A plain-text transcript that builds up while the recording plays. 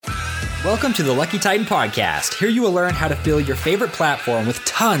Welcome to the Lucky Titan Podcast. Here you will learn how to fill your favorite platform with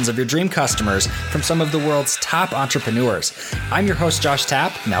tons of your dream customers from some of the world's top entrepreneurs. I'm your host, Josh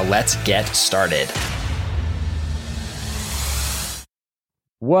Tapp. Now let's get started.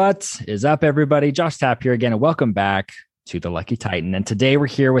 What is up, everybody? Josh Tapp here again, and welcome back to the Lucky Titan. And today we're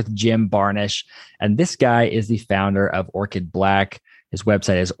here with Jim Barnish, and this guy is the founder of Orchid Black. His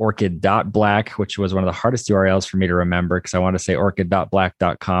website is orchid.black, which was one of the hardest URLs for me to remember because I want to say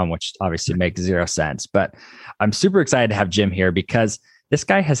orchid.black.com, which obviously makes zero sense. But I'm super excited to have Jim here because this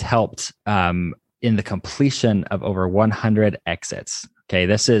guy has helped in the completion of over 100 exits. Okay,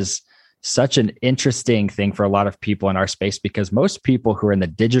 this is such an interesting thing for a lot of people in our space because most people who are in the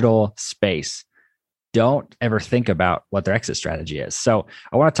digital space don't ever think about what their exit strategy is. So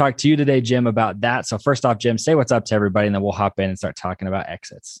I want to talk to you today, Jim, about that. So first off, Jim, say what's up to everybody, and then we'll hop in and start talking about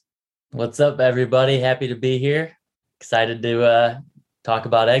exits. What's up, everybody? Happy to be here. Excited to talk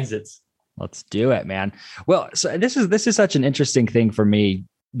about exits. Let's do it, man. Well, so this is such an interesting thing for me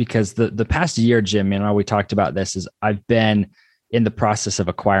because the past year, Jim, we talked about this, is I've been in the process of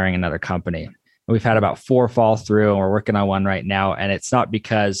acquiring another company. We've had about 4 fall through, and we're working on one right now. And it's not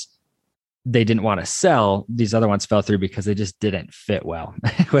because they didn't want to sell. These other ones fell through because they just didn't fit well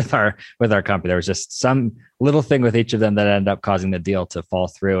with our company. There was just some little thing with each of them that ended up causing the deal to fall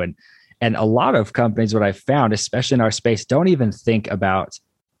through. And a lot of companies, what I found, especially in our space, don't even think about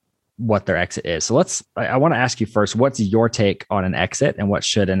what their exit is. So I want to ask you first, what's your take on an exit, and what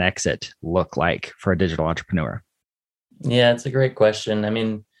should an exit look like for a digital entrepreneur? Yeah, it's a great question. I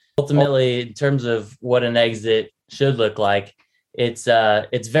mean, ultimately, in terms of what an exit should look like, it's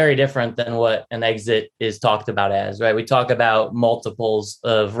very different than what an exit is talked about as, right? We talk about multiples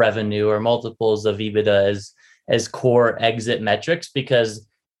of revenue or multiples of EBITDA as core exit metrics because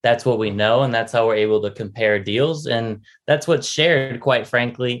that's what we know and that's how we're able to compare deals. And that's what's shared, quite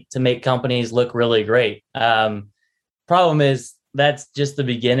frankly, to make companies look really great. Problem is that's just the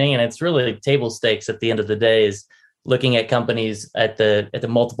beginning, and it's really table stakes at the end of the day is looking at companies at the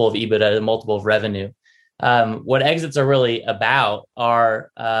multiple of EBITDA, the multiple of revenue. What exits are really about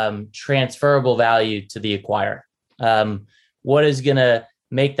are transferable value to the acquirer. What is going to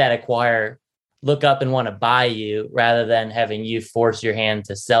make that acquirer look up and want to buy you rather than having you force your hand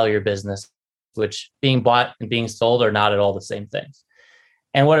to sell your business, which being bought and being sold are not at all the same things.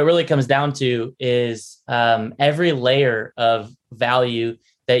 And what it really comes down to is every layer of value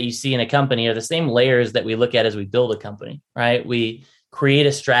that you see in a company are the same layers that we look at as we build a company, right? We create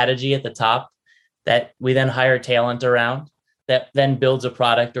a strategy at the top that we then hire talent around, that then builds a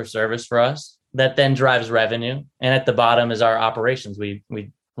product or service for us, that then drives revenue. And at the bottom is our operations. We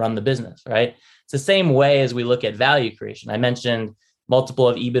run the business, right? It's the same way as we look at value creation. I mentioned multiple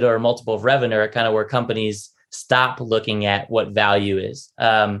of EBITDA or multiple of revenue are kind of where companies stop looking at what value is.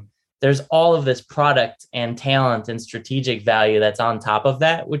 There's all of this product and talent and strategic value that's on top of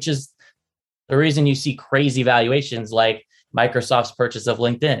that, which is the reason you see crazy valuations like Microsoft's purchase of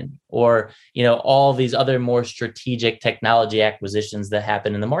LinkedIn, or all these other more strategic technology acquisitions that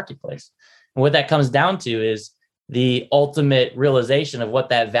happen in the marketplace. And what that comes down to is the ultimate realization of what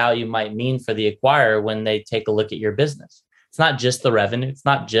that value might mean for the acquirer when they take a look at your business. It's not just the revenue, it's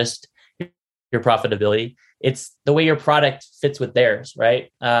not just your profitability, it's the way your product fits with theirs,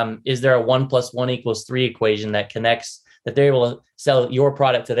 right? Is there a 1 + 1 = 3 equation that connects, that they're able to sell your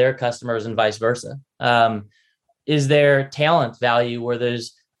product to their customers and vice versa? Is there talent value where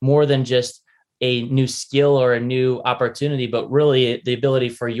there's more than just a new skill or a new opportunity, but really the ability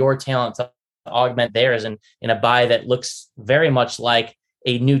for your talent to augment theirs in a buy that looks very much like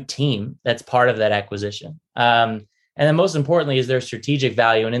a new team that's part of that acquisition? And then most importantly, is there strategic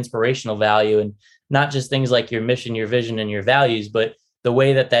value and inspirational value, and not just things like your mission, your vision, and your values, but the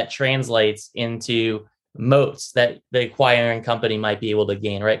way that translates into moats that the acquiring company might be able to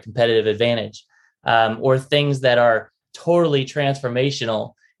gain, right? Competitive advantage. Or things that are totally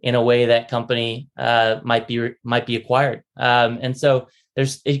transformational in a way that company might be acquired. And so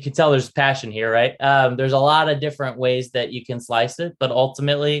you can tell there's passion here, right? There's a lot of different ways that you can slice it, but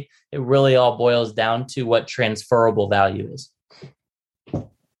ultimately it really all boils down to what transferable value is.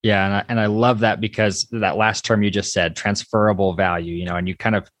 Yeah, and I love that because that last term you just said, transferable value, and you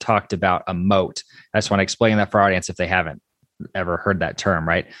kind of talked about a moat. I just want to explain that for our audience if they haven't ever heard that term,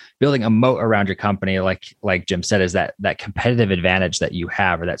 right? Building a moat around your company, like Jim said, is that competitive advantage that you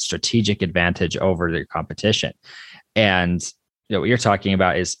have, or that strategic advantage over your competition. And what you're talking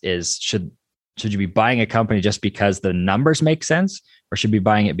about is should you be buying a company just because the numbers make sense, or should you be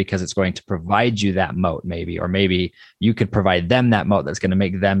buying it because it's going to provide you that moat, or maybe you could provide them that moat that's going to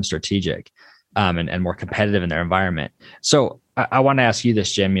make them strategic and more competitive in their environment. So I want to ask you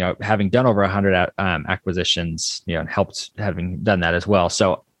this, Jim, having done over 100 acquisitions, and helped having done that as well.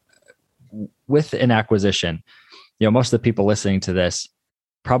 So with an acquisition, most of the people listening to this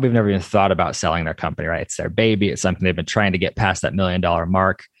probably have never even thought about selling their company, right? It's their baby. It's something they've been trying to get past that $1 million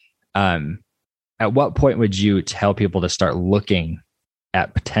mark. At what point would you tell people to start looking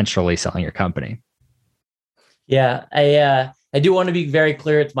at potentially selling your company? Yeah, I do want to be very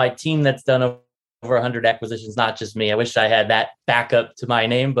clear. It's my team that's done over 100 acquisitions, not just me. I wish I had that backup to my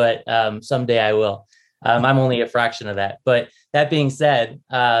name, but someday I will. I'm only a fraction of that. But that being said,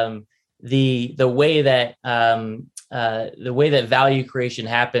 the way that value creation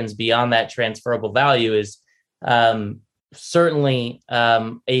happens beyond that transferable value is certainly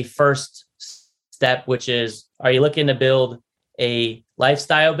a first step, which is, are you looking to build a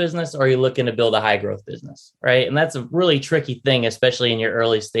lifestyle business or are you looking to build a high growth business, right? And that's a really tricky thing, especially in your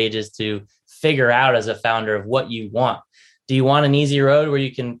early stages, to figure out as a founder of what you want. Do you want an easy road where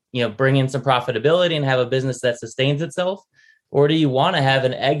you can, bring in some profitability and have a business that sustains itself? Or do you want to have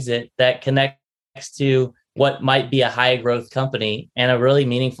an exit that connects to what might be a high growth company and a really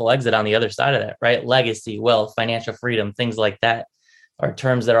meaningful exit on the other side of that, right? Legacy, wealth, financial freedom, things like that are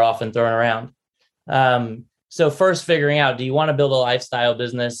terms that are often thrown around. So first figuring out, do you want to build a lifestyle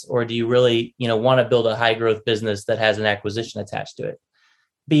business or do you really, want to build a high growth business that has an acquisition attached to it?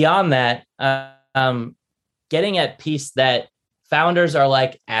 Beyond that, getting at peace that founders are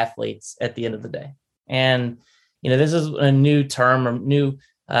like athletes at the end of the day. And, this is a new term or new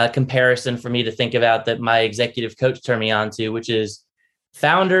comparison for me to think about that my executive coach turned me on to, which is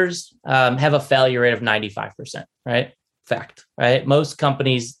founders have a failure rate of 95%, right? Fact, right? Most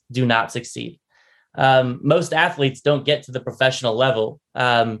companies do not succeed. Most athletes don't get to the professional level,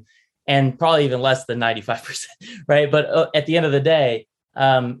 and probably even less than 95%, right? But at the end of the day,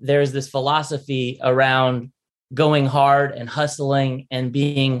 there's this philosophy around going hard and hustling and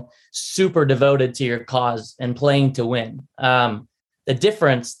being super devoted to your cause and playing to win. The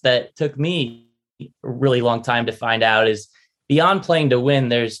difference that took me a really long time to find out is beyond playing to win,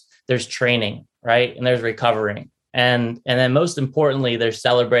 there's training, right? And there's recovering. And then most importantly, they're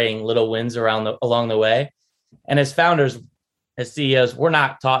celebrating little wins along the way. And as founders, as CEOs, we're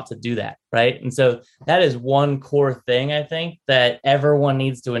not taught to do that, right? And so that is one core thing I think that everyone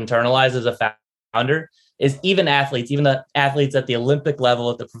needs to internalize as a founder is even athletes, even the athletes at the Olympic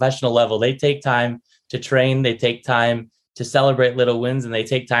level, at the professional level, they take time to train, they take time to celebrate little wins, and they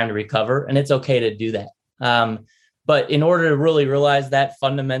take time to recover. And it's okay to do that. But in order to really realize that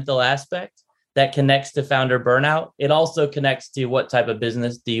fundamental aspect, that connects to founder burnout, it also connects to what type of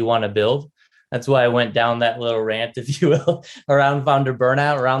business do you want to build. That's why I went down that little rant, if you will, around founder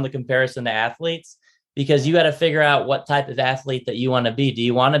burnout, around the comparison to athletes, because you got to figure out what type of athlete that you want to be. Do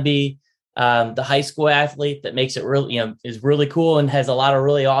you want to be the high school athlete that makes it really, is really cool and has a lot of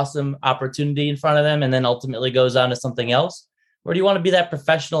really awesome opportunity in front of them and then ultimately goes on to something else? Or do you want to be that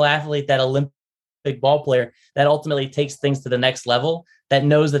professional athlete, that Olympic ball player that ultimately takes things to the next level, that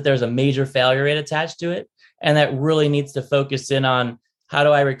knows that there's a major failure rate attached to it, and that really needs to focus in on how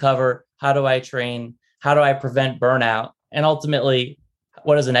do I recover? How do I train? How do I prevent burnout? And ultimately,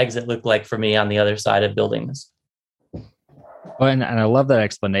 what does an exit look like for me on the other side of building this? Well, and I love that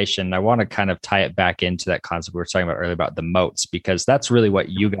explanation. I want to kind of tie it back into that concept we were talking about earlier about the moats, because that's really what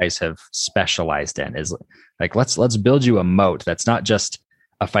you guys have specialized in, is like, let's build you a moat that's not just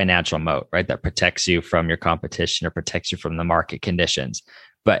a financial moat, right? That protects you from your competition or protects you from the market conditions,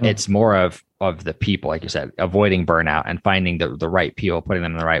 but it's more of the people, like you said, avoiding burnout and finding the right people, putting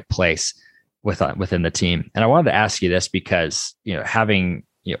them in the right place within the team. And I wanted to ask you this because, having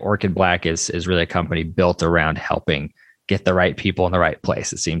Orchid Black is really a company built around helping get the right people in the right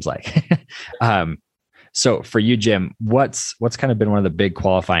place, it seems like. So for you, Jim, what's kind of been one of the big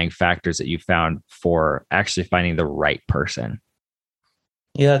qualifying factors that you found for actually finding the right person?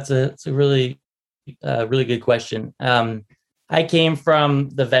 Yeah, it's a really good question. I came from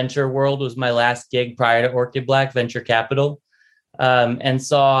the venture world, was my last gig prior to Orchid Black, venture capital, and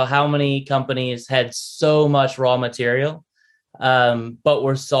saw how many companies had so much raw material, but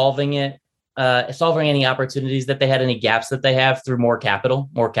were solving any opportunities that they had, any gaps that they have through more capital,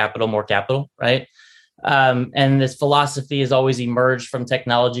 right? And this philosophy has always emerged from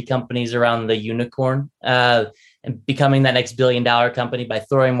technology companies around the unicorn, and becoming that next billion-dollar company by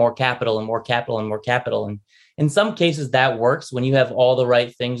throwing more capital and more capital and more capital. And in some cases that works when you have all the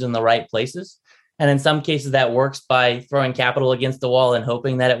right things in the right places. And in some cases that works by throwing capital against the wall and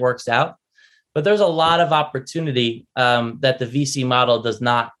hoping that it works out. But there's a lot of opportunity that the VC model does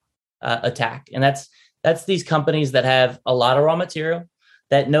not attack. And that's these companies that have a lot of raw material.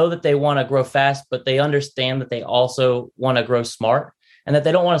 that know that they want to grow fast, but they understand that they also want to grow smart, and that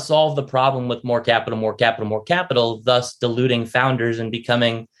they don't want to solve the problem with more capital, more capital, more capital, thus diluting founders and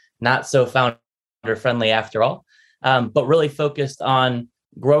becoming not so founder friendly after all, but really focused on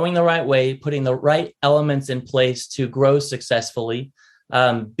growing the right way, putting the right elements in place to grow successfully,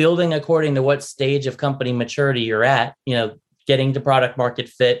 building according to what stage of company maturity you're at, getting to product market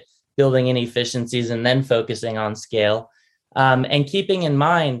fit, building in efficiencies, and then focusing on scale. And keeping in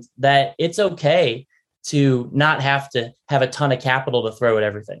mind that it's okay to not have to have a ton of capital to throw at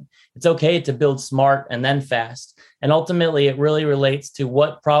everything. It's okay to build smart and then fast. And ultimately, it really relates to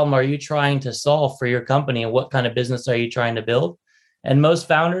what problem are you trying to solve for your company and what kind of business are you trying to build? And most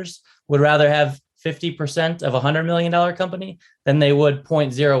founders would rather have 50% of a $100 million company than they would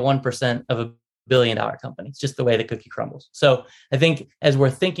 0.01% of a billion-dollar company. It's just the way the cookie crumbles. So I think as we're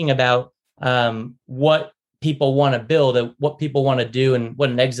thinking about what people want to build and what people want to do and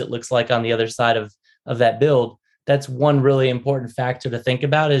what an exit looks like on the other side of that build, that's one really important factor to think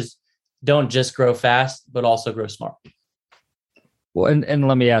about is don't just grow fast, but also grow smart. Well, and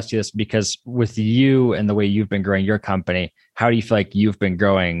let me ask you this, because with you and the way you've been growing your company, how do you feel like you've been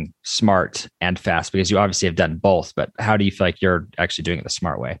growing smart and fast? Because you obviously have done both, but how do you feel like you're actually doing it the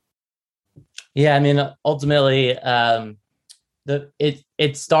smart way? Yeah, I mean, ultimately,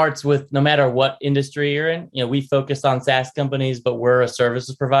 it starts with no matter what industry you're in. We focus on SaaS companies, but we're a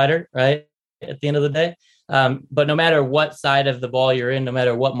services provider, right? At the end of the day. But no matter what side of the ball you're in, no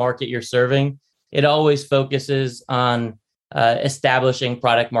matter what market you're serving, it always focuses on establishing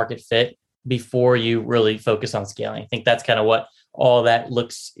product market fit before you really focus on scaling. I think that's kind of what all that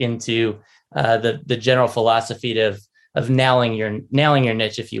looks into, the general philosophy of nailing your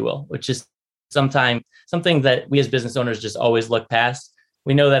niche, if you will, which is something that we as business owners just always look past.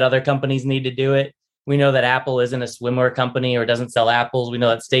 We know that other companies need to do it. We know that Apple isn't a swimwear company or doesn't sell apples. We know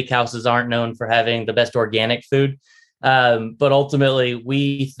that steakhouses aren't known for having the best organic food. But ultimately,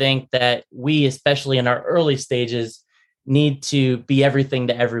 we think that we, especially in our early stages, need to be everything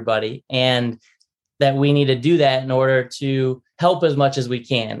to everybody, and that we need to do that in order to help as much as we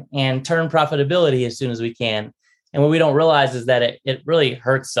can and turn profitability as soon as we can. And what we don't realize is that it really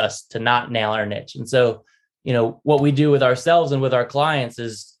hurts us to not nail our niche. And so, what we do with ourselves and with our clients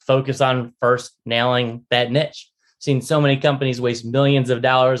is focus on first nailing that niche. I've seen so many companies waste millions of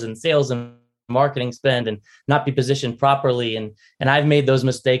dollars in sales and marketing spend and not be positioned properly. And I've made those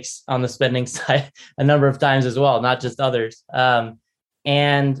mistakes on the spending side a number of times as well, not just others.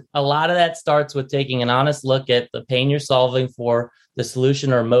 And a lot of that starts with taking an honest look at the pain you're solving for, the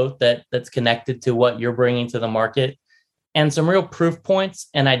solution or moat that's connected to what you're bringing to the market, and some real proof points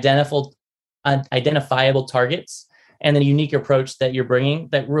and identifiable targets, and the unique approach that you're bringing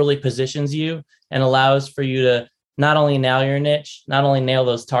that really positions you and allows for you to not only nail your niche, not only nail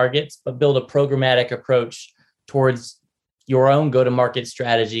those targets, but build a programmatic approach towards your own go-to-market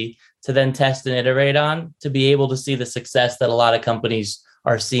strategy to then test and iterate on to be able to see the success that a lot of companies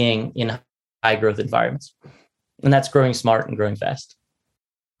are seeing in high growth environments. And that's growing smart and growing fast.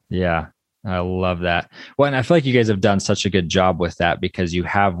 Yeah, I love that. Well, and I feel like you guys have done such a good job with that because you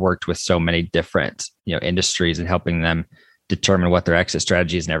have worked with so many different, industries and helping them determine what their exit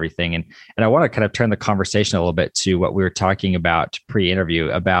strategy is and everything. And I want to kind of turn the conversation a little bit to what we were talking about pre-interview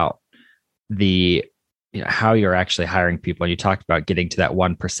about the how you're actually hiring people. And you talked about getting to that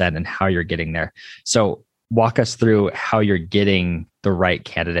 1% and how you're getting there. So walk us through how you're getting the right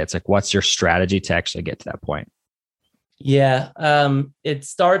candidates. Like, what's your strategy to actually get to that point? Yeah, it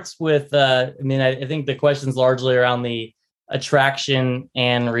starts with, I think the question's largely around the attraction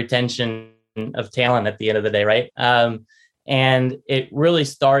and retention of talent at the end of the day, right? And it really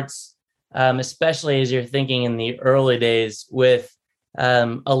starts, especially as you're thinking in the early days, with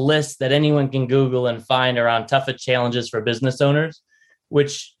a list that anyone can Google and find around toughest challenges for business owners,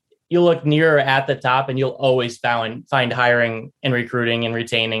 which you look nearer at the top and you'll always find hiring and recruiting and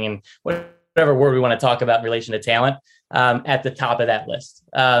retaining and whatever word we want to talk about in relation to talent at the top of that list.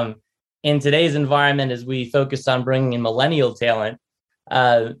 In today's environment, as we focus on bringing in millennial talent,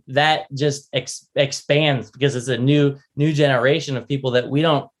 that just expands because it's a new generation of people that we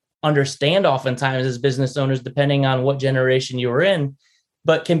don't understand oftentimes as business owners, depending on what generation you were in,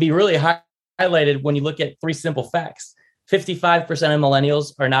 but can be really highlighted when you look at three simple facts. 55% of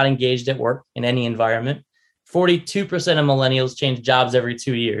millennials are not engaged at work in any environment. 42% of millennials change jobs every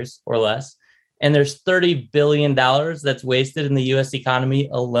 2 years or less. And there's $30 billion that's wasted in the US economy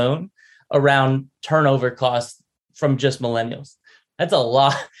alone around turnover costs from just millennials. That's a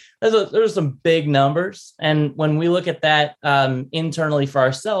lot. There's some big numbers. And when we look at that internally for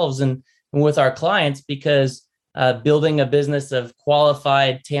ourselves and with our clients, because building a business of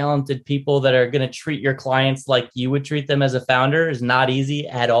qualified, talented people that are going to treat your clients like you would treat them as a founder is not easy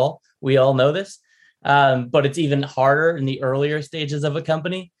at all. We all know this. But it's even harder in the earlier stages of a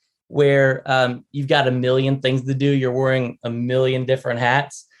company where you've got a million things to do. You're wearing a million different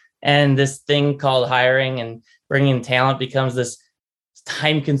hats. And this thing called hiring and bringing talent becomes this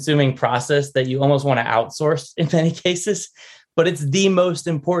time-consuming process that you almost want to outsource in many cases. But it's the most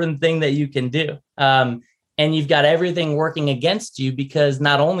important thing that you can do. And you've got everything working against you because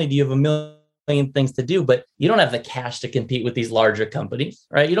not only do you have a million things to do, but you don't have the cash to compete with these larger companies,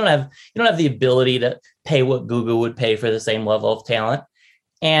 right? You don't have the ability to pay what Google would pay for the same level of talent.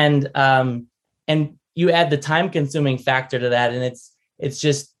 And you add the time-consuming factor to that, and it's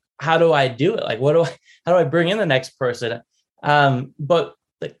just, how do I do it? Like, how do I bring in the next person? But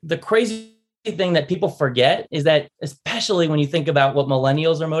the crazy thing that people forget is that, especially when you think about what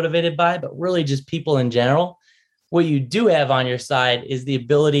millennials are motivated by, but really just people in general, what you do have on your side is the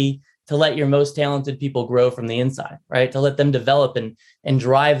ability to let your most talented people grow from the inside, right? To let them develop and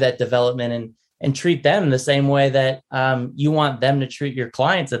drive that development and treat them the same way that you want them to treat your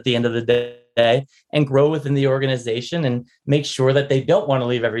clients at the end of the day, and grow within the organization and make sure that they don't want to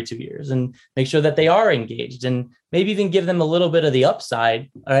leave every 2 years, and make sure that they are engaged, and maybe even give them a little bit of the upside,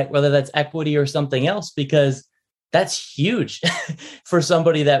 all right, whether that's equity or something else, because that's huge for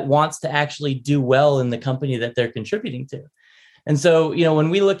somebody that wants to actually do well in the company that they're contributing to. And so, when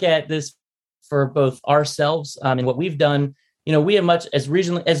we look at this for both ourselves and what we've done, we have much as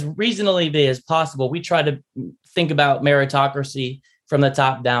reasonably as possible. We try to think about meritocracy from the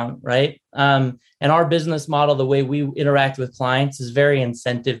top down, right? And our business model, the way we interact with clients, is very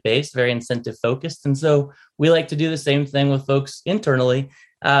incentive based, very incentive focused. And so we like to do the same thing with folks internally.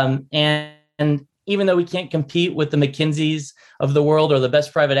 And even though we can't compete with the McKinseys of the world or the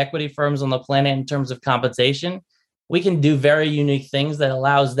best private equity firms on the planet in terms of compensation, we can do very unique things that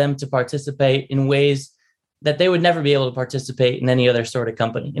allows them to participate in ways that they would never be able to participate in any other sort of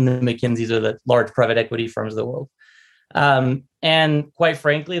company, in the McKinseys or the large private equity firms of the world. And quite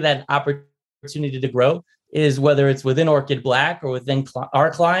frankly, that opportunity to grow is, whether it's within Orchid Black or within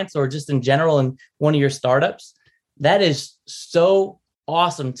our clients or just in general in one of your startups, that is so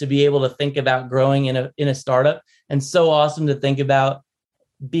awesome to be able to think about growing in a startup, and so awesome to think about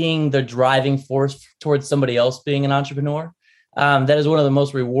being the driving force towards somebody else being an entrepreneur. That is one of the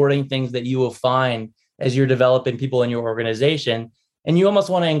most rewarding things that you will find as you're developing people in your organization. And you almost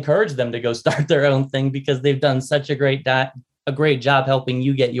want to encourage them to go start their own thing because they've done such a great job helping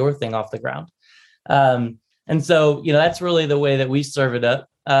you get your thing off the ground. And so, that's really the way that we serve it up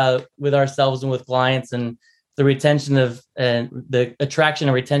with ourselves and with clients. And the retention of the attraction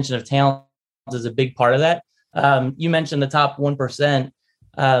and retention of talent is a big part of that. You mentioned the top 1%.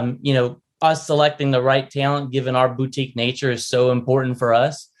 Us selecting the right talent, given our boutique nature, is so important for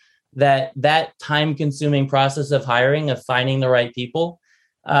us. That time-consuming process of hiring, of finding the right people,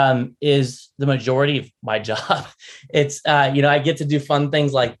 is the majority of my job. It's I get to do fun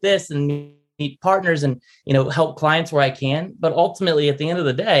things like this and meet partners and help clients where I can. But ultimately, at the end of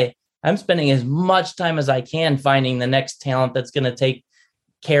the day, I'm spending as much time as I can finding the next talent that's going to take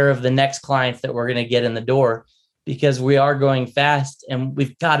care of the next clients that we're going to get in the door, because we are going fast and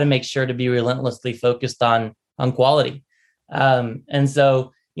we've got to make sure to be relentlessly focused on quality. And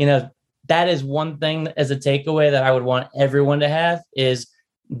so, that is one thing as a takeaway that I would want everyone to have, is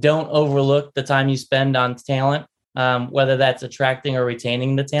don't overlook the time you spend on talent, whether that's attracting or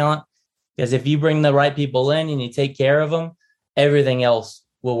retaining the talent. Because if you bring the right people in and you take care of them, everything else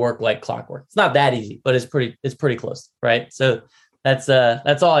will work like clockwork. It's not that easy, but it's pretty close, right? So that's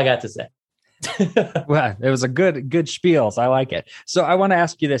all I got to say. Well, it was a good spiel. So I like it. So I want to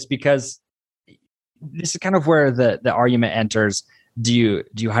ask you this, because this is kind of where the argument enters. Do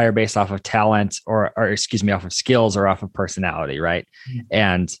you hire based off of talent or off of skills or off of personality, right? Mm-hmm.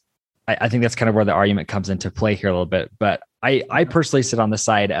 And I think that's kind of where the argument comes into play here a little bit. But I personally sit on the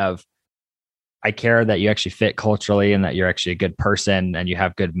side of, I care that you actually fit culturally and that you're actually a good person and you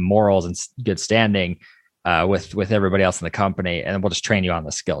have good morals and good standing with everybody else in the company, and we'll just train you on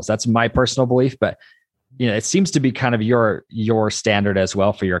the skills. That's my personal belief, but it seems to be kind of your standard as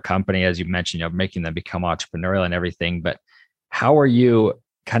well for your company, as you mentioned, making them become entrepreneurial and everything. But how are you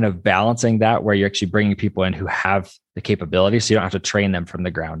kind of balancing that, where you're actually bringing people in who have the capability, so you don't have to train them from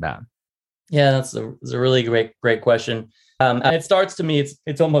the ground down? Yeah, that's a really great question. And it starts, to me,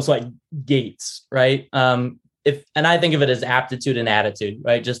 it's almost like gates, right? And I think of it as aptitude and attitude,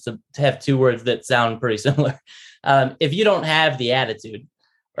 right? Just to have two words that sound pretty similar. If you don't have the attitude,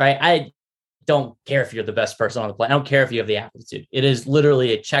 right? don't care if you're the best person on the planet. I don't care if you have the aptitude. It is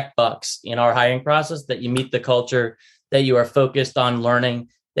literally a checkbox in our hiring process that you meet the culture, that you are focused on learning,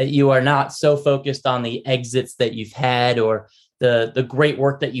 that you are not so focused on the exits that you've had or the great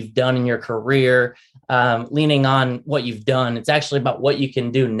work that you've done in your career, leaning on what you've done. It's actually about what you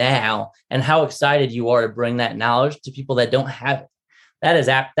can do now and how excited you are to bring that knowledge to people that don't have it. That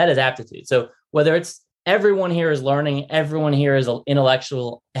is aptitude. So whether it's everyone here is learning, everyone here is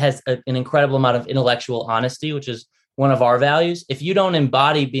intellectual, has an incredible amount of intellectual honesty, which is one of our values. If you don't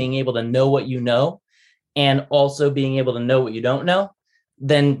embody being able to know what you know and also being able to know what you don't know,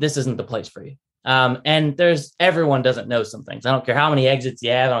 then this isn't the place for you. And everyone doesn't know some things. I don't care how many exits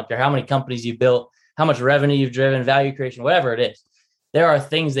you have. I don't care how many companies you built, how much revenue you've driven, value creation, whatever it is. There are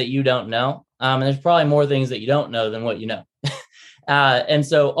things that you don't know. And there's probably more things that you don't know than what you know. And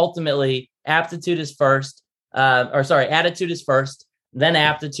so ultimately attitude is first, then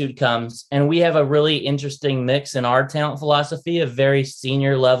aptitude comes. And we have a really interesting mix in our talent philosophy of very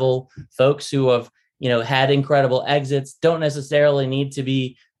senior level folks who have, had incredible exits, don't necessarily need to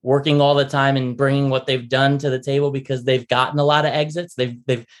be working all the time and bringing what they've done to the table because they've gotten a lot of exits.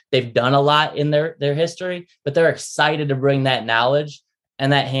 They've done a lot in their history, but they're excited to bring that knowledge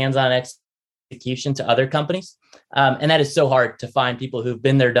and that hands-on execution to other companies. And that is so hard to find people who've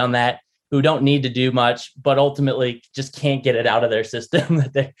been there, done that, who don't need to do much, but ultimately just can't get it out of their system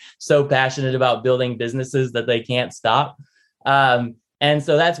that they're so passionate about building businesses that they can't stop. And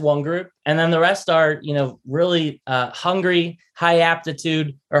so that's one group. And then the rest are, really hungry, high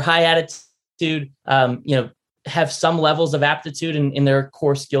aptitude or high attitude, have some levels of aptitude in their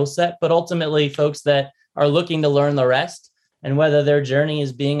core skill set, but ultimately folks that are looking to learn the rest. And whether their journey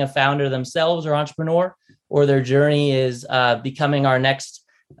is being a founder themselves or entrepreneur, or their journey is becoming our next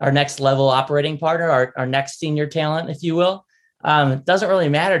level operating partner, our next senior talent, if you will, it doesn't really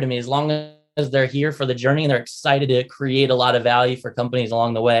matter to me as long as they're here for the journey and they're excited to create a lot of value for companies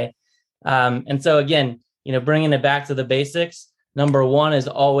along the way. And so again, bringing it back to the basics, number one is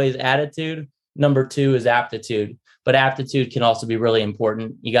always attitude. Number two is aptitude, but aptitude can also be really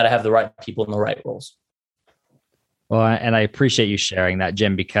important. You got to have the right people in the right roles. Well, and I appreciate you sharing that,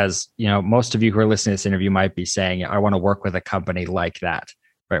 Jim, because, most of you who are listening to this interview might be saying, I want to work with a company like that,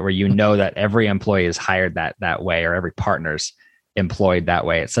 right? Where that every employee is hired that way, or every partner's employed that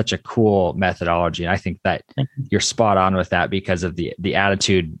way. It's such a cool methodology. And I think that you're spot on with that because of the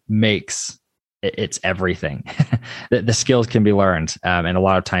attitude makes it's everything. The skills can be learned. And a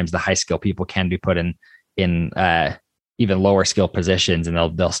lot of times the high skill people can be put in even lower skill positions and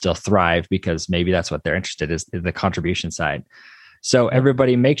they'll still thrive because maybe that's what they're interested in, is the contribution side. So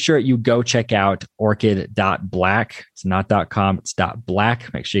everybody make sure you go check out orchid.black. It's not .com, it's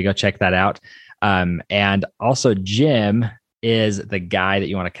 .black. Make sure you go check that out. And also Jim is the guy that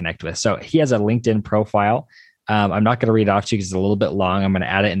you want to connect with. So he has a LinkedIn profile. I'm not going to read it off to you because it's a little bit long. I'm going to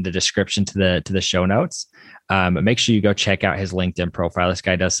add it in the description to the show notes. But make sure you go check out his LinkedIn profile. This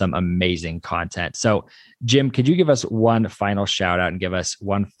guy does some amazing content. So Jim, could you give us one final shout out and give us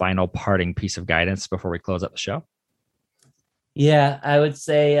one final parting piece of guidance before we close up the show? Yeah, I would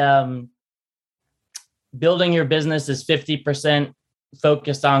say building your business is 50%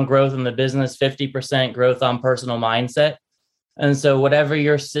 focused on growth in the business, 50% growth on personal mindset. And so whatever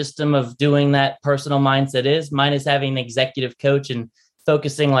your system of doing that personal mindset is, mine is having an executive coach and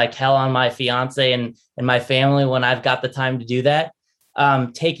focusing like hell on my fiance and my family when I've got the time to do that.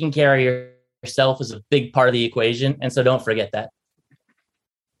 Taking care of yourself is a big part of the equation. And so don't forget that.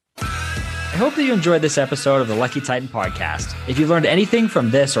 I hope that you enjoyed this episode of the Lucky Titan podcast. If you learned anything from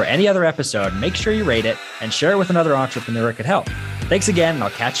this or any other episode, make sure you rate it and share it with another entrepreneur it could help. Thanks again, and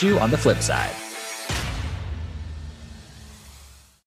I'll catch you on the flip side.